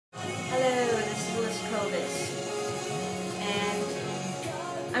Code Geass. And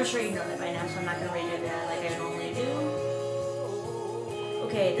I'm sure you know that by now, so I'm not gonna redo that like I normally do.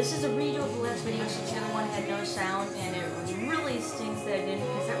 Okay, this is a redo of the last video since the other one had no sound, and it really stinks that I didn't,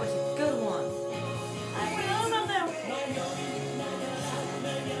 because that was a good one. I don't know that.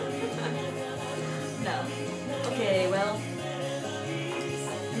 No. Okay, well,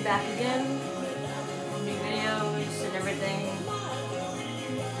 I'm back again. New videos and everything.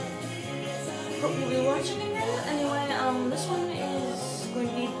 Hope you'll be watching again. Anyway, this one is going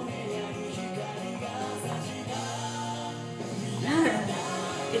to be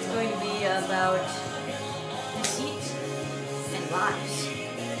it's going to be about deceit and lies.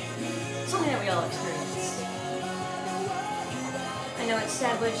 Something that we all experience. I know it's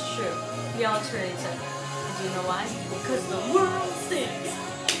sad, but it's true. We all experience it. And do you know why? Because the world stinks.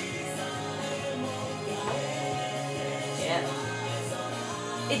 Yeah.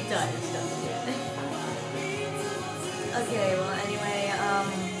 It does, doesn't it? Okay, well, anyway,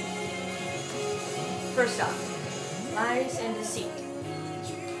 first off, lies and deceit.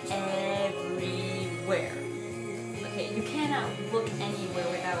 Everywhere. Okay, you cannot look anywhere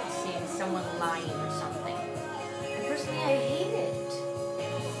without seeing someone lying or something. And personally, I hate it.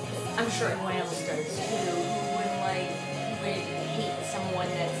 I'm sure everyone else does too, who would hate someone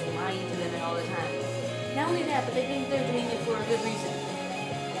that's lying to them all the time. Not only that, but they think they're doing it for a good reason.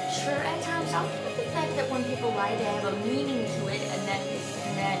 Sure, at times I'll give it the fact that when people lie, they have a meaning to it, and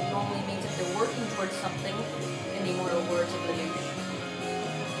that normally means that they're working towards something, in the immortal words of the douche.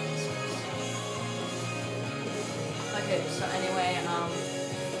 Okay, so anyway,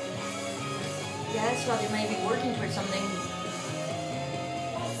 yes, while they may be working towards something,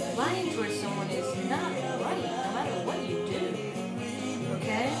 lying towards someone is not right, no matter what you do.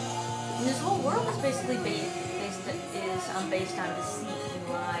 Okay? And this whole world is basically based on deceit and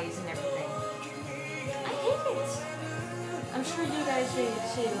lies and everything. I hate it. I'm sure you guys hate it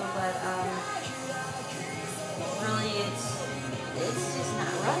too, but really, it's just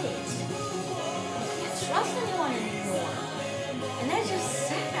not right. You can't trust anyone anymore, and that's just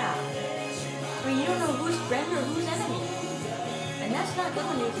sad. I mean, you don't know who's friend or who's enemy, and that's not good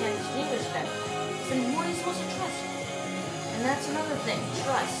when you can't distinguish them. So who are you supposed to trust? And that's another thing,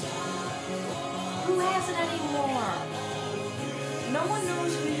 trust. Who has it anymore? No one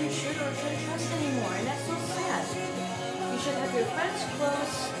knows who you should or shouldn't trust anymore, and that's so sad. You should have your friends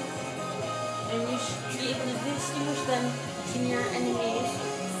close, and you should be able to distinguish them between your enemies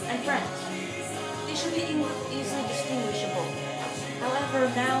and friends. They should be easily distinguishable.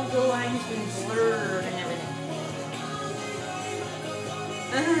 However, now the line has been blurred and everything.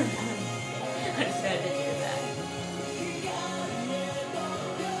 I just had to do that.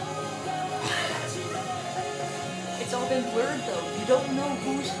 It's all been blurred though. You don't know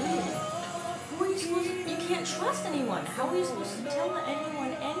who's who. Who are you supposed to... You can't trust anyone. How are you supposed to tell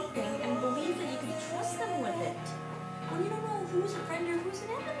anyone anything and believe that you can trust them with it? When you don't know who's a friend or who's an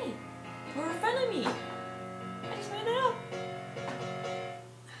enemy. Or a frenemy. I just made it up.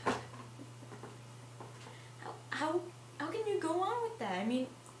 How can you go on with that? I mean,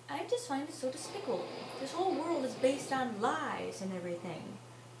 I just find it so despicable. This whole world is based on lies and everything.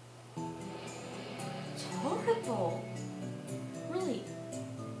 It's horrible. Really.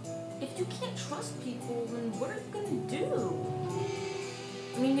 If you can't trust people, then what are you gonna do?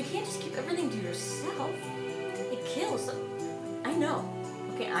 I mean, you can't just keep everything to yourself. It kills them. I know.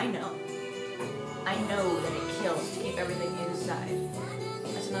 Okay, I know. I know that it kills to keep everything inside.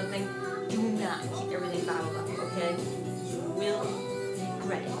 That's another thing. Do not keep everything bottled up, okay? You will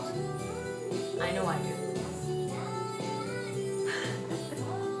regret it. I know I do.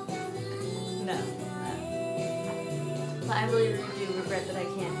 No. But I really do regret that I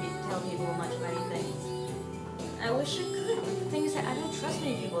can't tell people much of anything. I wish I could, but the thing is that I don't trust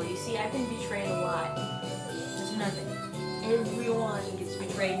many people. You see, I've been betrayed a lot. Just nothing. Everyone gets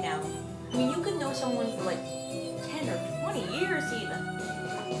betrayed now. I mean, you could know someone for like 10 or 20 years even.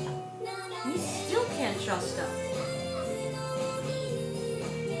 You still can't trust them.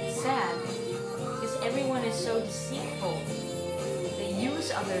 It's sad, because everyone is so deceitful. They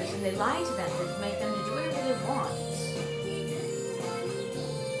use others and they lie to them to make them do whatever they want.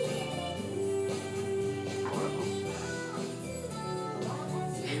 It's horrible.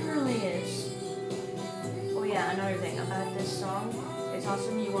 It really is. Oh yeah, another thing about this song. It's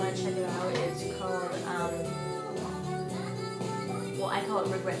awesome. You want to check it out. It's called, well, I call it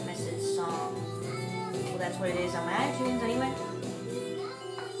Regret Message Song. Well, that's what it is on my iTunes anyway.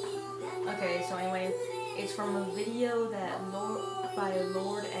 Okay, so anyway, it's from a video by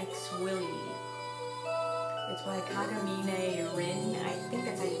lordxwillie. It's by Kagamine Rin. I think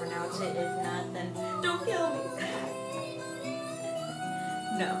that's how you pronounce it. If not, then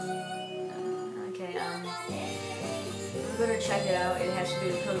No. Okay, you better check it out. It has to do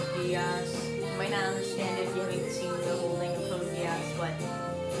with Code Geass. You might not understand it if you haven't seen the whole thing of Code Geass, but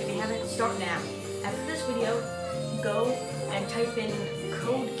if you haven't, start now. After this video, go and type in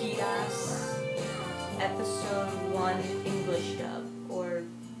Code Geass Episode 1 English dub, or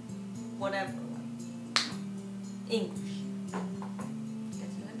whatever. English.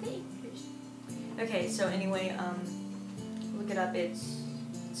 That's not the English. Okay, so anyway, look it up. It's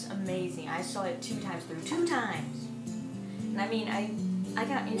amazing. I saw it 2 times through. 2 times! And I mean, I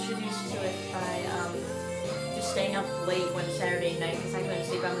got introduced to it by just staying up late one Saturday night because I couldn't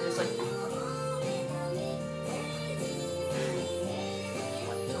sleep. I was just like,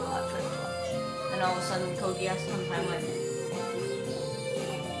 and all of a sudden Code Geass comes and I'm like,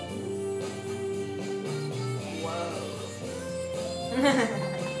 whoa.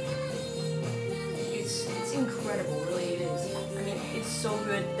 It's incredible, really it is. I mean, it's so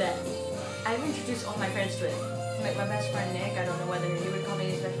good that I've introduced all my friends to it. My best friend Nick, I don't know whether he would call me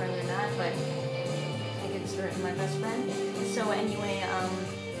his best friend or not, but I consider him my best friend. So anyway,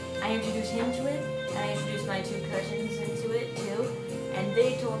 I introduced him to it, and I introduced my 2 cousins into it too, and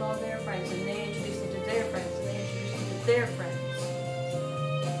they told all their friends, and they introduced it to their friends, and they introduced it to their friends.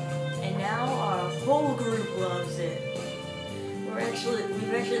 And now our whole group loves it. We've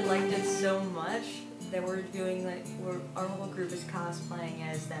actually liked it so much that we're doing our whole group is cosplaying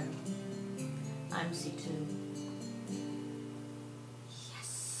as them. I'm C2.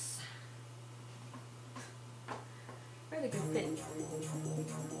 Yes. Really good fit.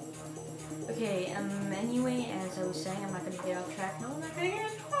 Okay, anyway, as I was saying, I'm not gonna get off track. No, I'm not gonna get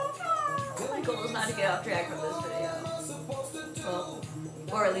off track. My goal is not to get off track from this video. Well,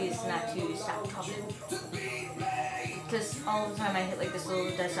 or at least not to stop talking. Because all the time I hit like this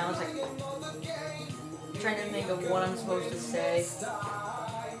little dead sound, it's like trying to think of what I'm supposed to say.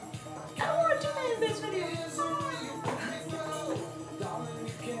 I don't want to do this video.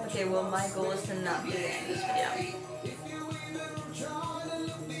 Okay, well my goal is to not do that in this video.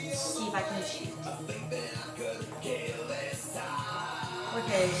 See if I can achieve it.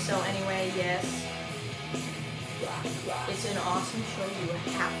 Okay, so anyway, yes. It's an awesome show. You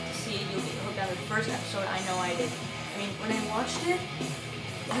have to see it. You'll get hooked on the first episode. I know I did. I mean, when I watched it,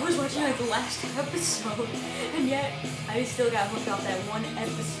 I was watching like the last episode, and yet I still got hooked off that one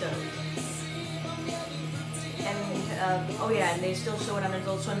episode. And oh yeah, and they still show it on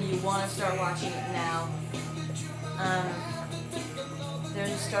Adult Swim. You want to start watching it now.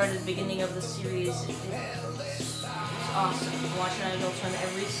 They started the beginning of the series. It's awesome. Watch it on Adult Swim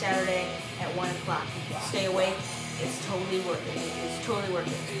every Saturday at 1 o'clock. Stay awake. It's totally worth it. It's totally worth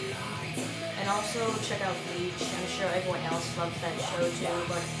it. And also check out Bleach. I'm sure everyone else loves that show too,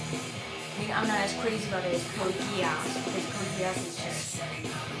 but I mean, I'm not as crazy about it as Code Geass, because Code Geass is just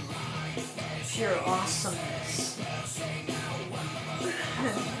pure awesomeness.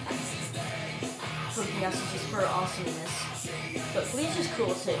 Code Geass is just pure awesomeness. But Bleach is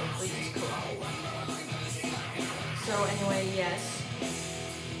cool too. Bleach is cool. So anyway, yes.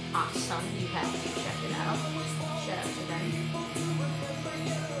 Awesome. You have to check it out. Shout out to them.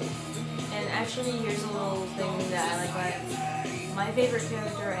 And actually, here's a little thing that I like. My favorite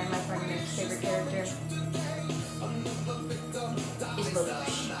character and my friend Nick's favorite character is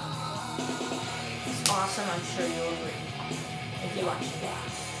Lelouch. It's awesome, I'm sure you'll agree, if you watch it.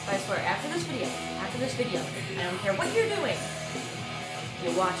 But I swear, after this video, I don't care what you're doing,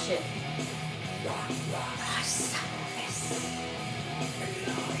 you watch it. Awesomeness.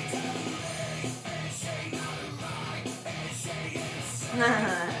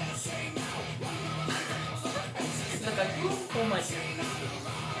 Oh my god.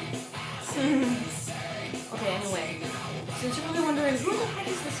 Okay, anyway. Since you're probably wondering, who the heck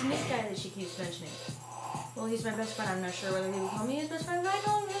is this Nick guy that she keeps mentioning? Well, he's my best friend. I'm not sure whether he would call me his best friend, but I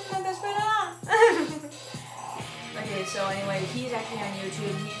know he's my best friend. Okay, so anyway, he's actually on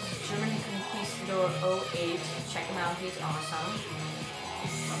YouTube. He's German Conquistador 08. Check him out. He's awesome.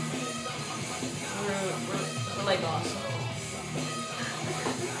 We're like awesome.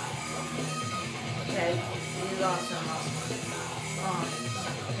 Okay, he's awesome.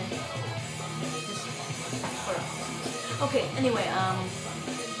 Okay, anyway,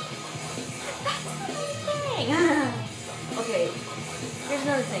 that's the thing. Okay, here's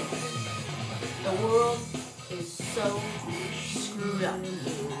another thing. The world is so screwed up.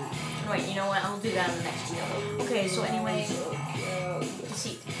 Wait, you know what? I'll do that in the next video. Okay, so anyway,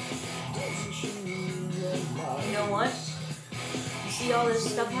 Deceit. You know what? You see all this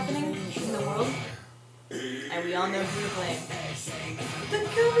stuff happening in the world? And we all know who to blame. The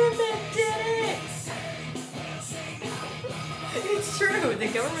government did it! It's true. The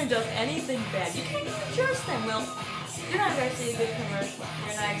government does anything bad. You can't even trust them. Well, you're not exactly a good commercial.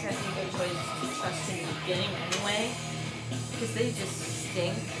 You're not exactly a good choice to trust in the beginning anyway. Because they just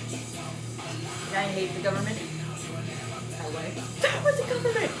stink. And I hate the government. By the way. Down with the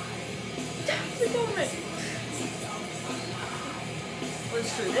government! Down with the government! Well,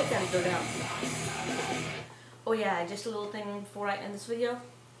 it's true. They've got to go down. Oh yeah, just a little thing before I end this video.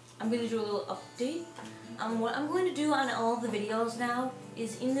 I'm going to do a little update. What I'm going to do on all the videos now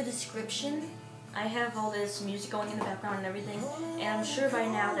is in the description. I have all this music going in the background and everything, and I'm sure by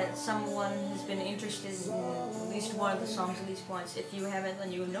now that someone has been interested in at least one of the songs at least once. If you haven't,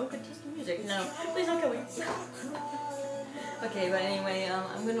 then you know good taste in music. No, please don't kill me. Okay, but anyway,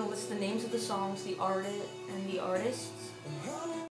 I'm going to list the names of the songs, the artists,